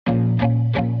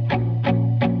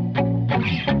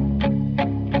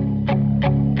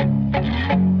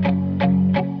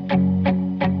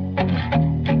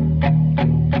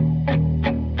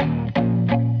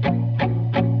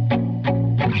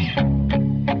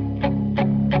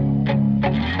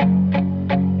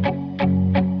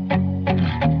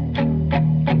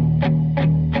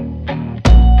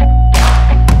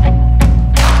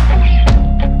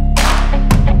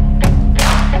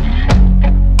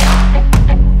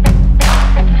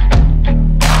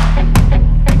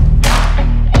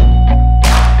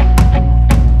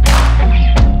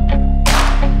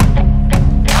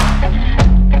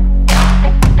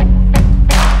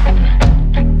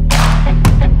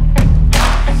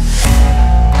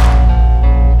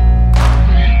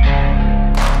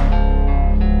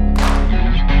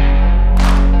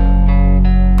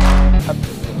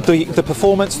The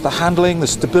performance, the handling, the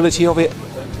stability of it,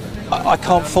 I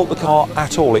can't fault the car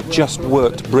at all. It just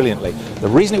worked brilliantly. The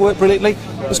reason it worked brilliantly,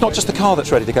 it's not just the car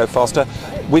that's ready to go faster.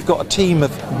 We've got a team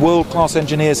of world-class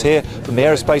engineers here from the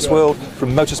aerospace world,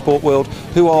 from motorsport world,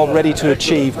 who are ready to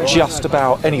achieve just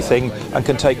about anything and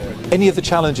can take any of the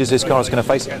challenges this car is going to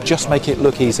face, just make it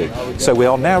look easy. So we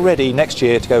are now ready next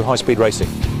year to go high-speed racing.